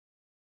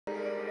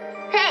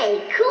Hey,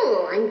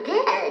 cool, I'm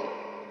dead.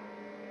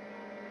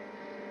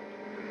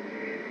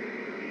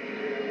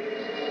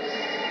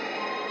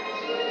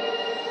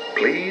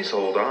 Please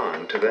hold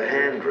on to the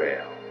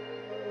handrail.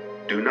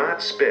 Do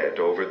not spit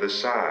over the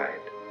side.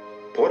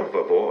 Por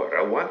favor,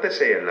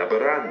 aguántese en la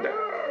baranda.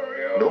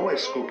 No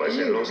escupas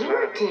en los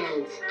lados.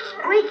 Inheritance.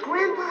 Great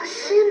Grandpa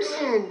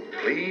Simpson.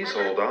 Please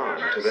hold on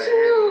to the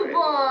handrail.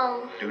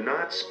 Snowball. Do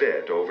not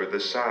spit over the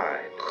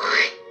side.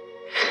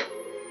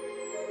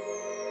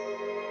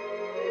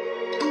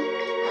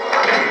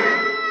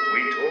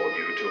 We told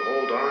you to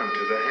hold on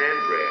to the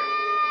handrail.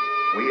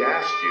 We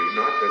asked you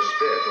not to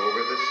spit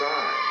over the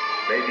side.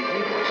 Le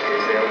dijimos que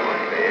se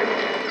aguante.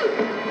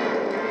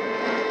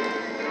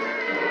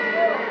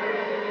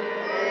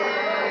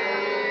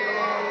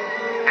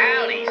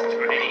 Howdy,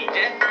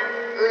 stranger.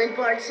 I'm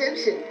Bart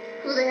Simpson.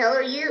 Who the hell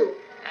are you?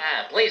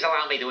 Please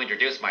allow me to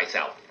introduce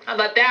myself. I'm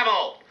the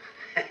devil.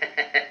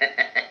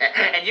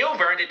 And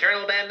you've earned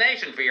eternal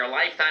damnation for your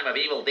lifetime of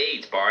evil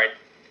deeds, Bart.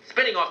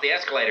 Spitting off the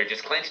escalator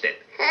just clinched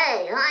it.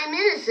 Hey, I'm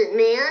innocent,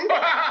 man.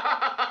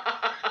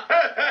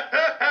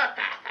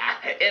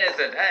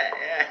 Innocent.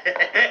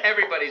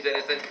 Everybody's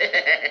innocent.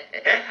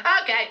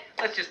 Okay,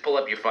 let's just pull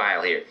up your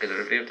file here.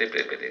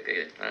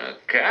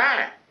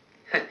 Okay.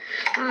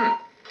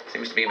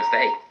 Seems to be a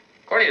mistake.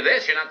 According to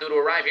this, you're not due to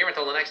arrive here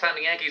until the next time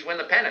the Yankees win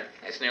the pennant.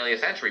 That's nearly a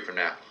century from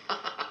now.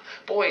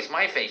 Boy, is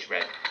my face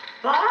red.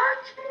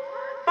 Bart?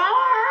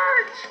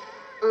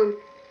 Bart!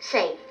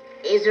 Say,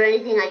 is there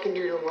anything I can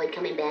do to avoid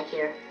coming back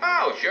here?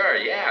 Oh, sure,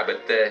 yeah,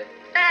 but,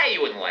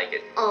 you wouldn't like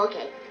it. Oh,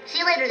 okay. See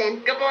you later,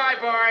 then. Goodbye,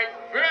 Bart.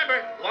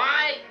 Remember,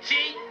 lie,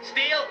 cheat,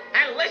 steal,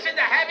 and listen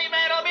to heavy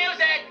metal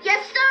music.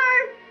 Yes,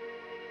 sir!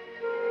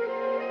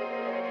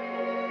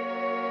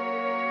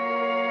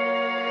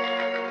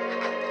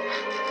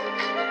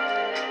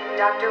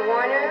 Dr.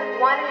 Warner,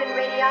 wanted in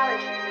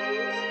radiology,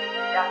 please.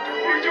 Dr.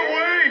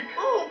 Warner.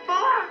 Oh,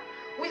 Bart,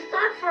 we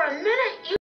thought for a minute you...